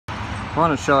I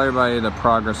want to show everybody the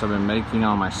progress I've been making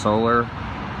on my solar.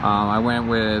 I went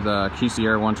with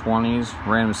Kyocera 120s,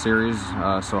 random series,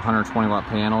 so 120 watt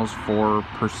panels, 4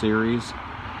 per series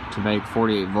to make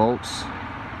 48 volts.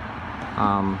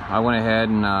 I went ahead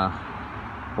and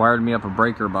wired me up a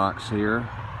breaker box here.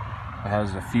 It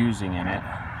has the fusing in it.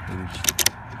 You just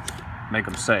make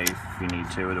them safe if you need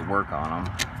to work on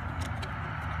them.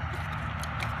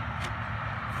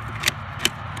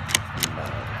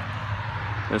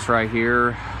 This right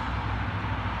here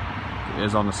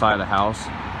is on the side of the house.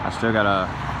 I still gotta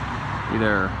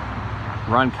either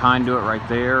run conduit right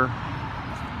there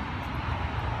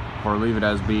or leave it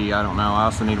as be, I don't know. I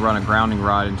also need to run a grounding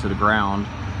rod into the ground.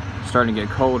 It's starting to get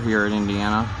cold here in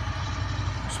Indiana.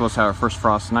 We're supposed to have our first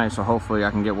frost tonight, so hopefully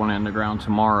I can get one in the ground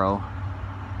tomorrow.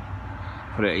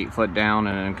 Put it 8 foot down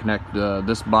and then connect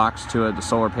this box to it, the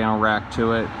solar panel rack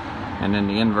to it, and then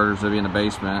the inverters will be in the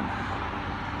basement.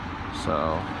 So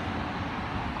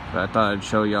I thought I'd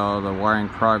show y'all the wiring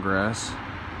progress.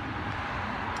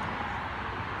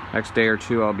 Next day or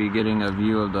two I'll be getting a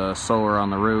view of the solar on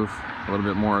the roof, a little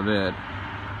bit more of it,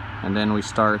 and then we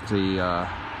start the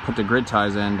put the grid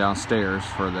ties in downstairs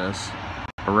for this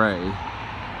array.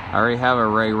 I already have an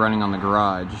array running on the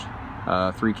garage,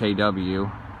 3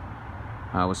 kW,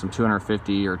 with some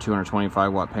 250 or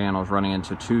 225 watt panels running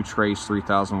into 2 trace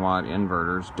 3000 watt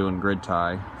inverters doing grid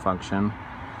tie function.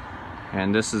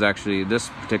 And this is actually, this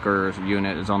particular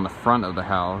unit is on the front of the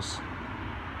house.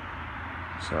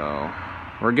 So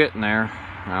we're getting there.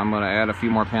 I'm going to add a few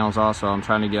more panels also. I'm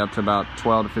trying to get up to about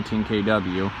 12 to 15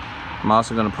 kW. I'm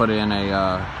also going to put in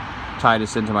tie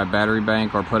this into my battery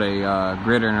bank, or put a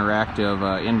grid interactive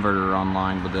inverter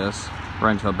online with this.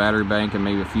 Run into a battery bank and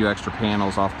maybe a few extra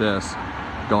panels off this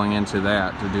going into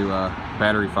that to do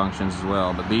battery functions as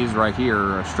well. But these right here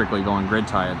are strictly going grid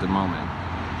tie at the moment.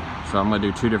 So I'm going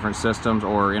to do 2 different systems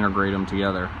or integrate them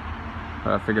together.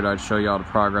 But I figured I'd show y'all the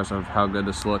progress of how good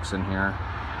this looks in here.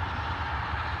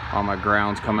 All my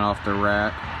ground's coming off the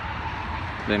rack,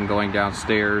 then going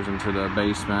downstairs into the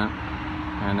basement,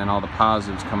 and then all the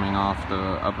positives coming off the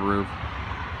upper roof.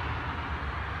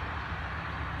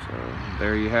 So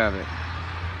there you have it.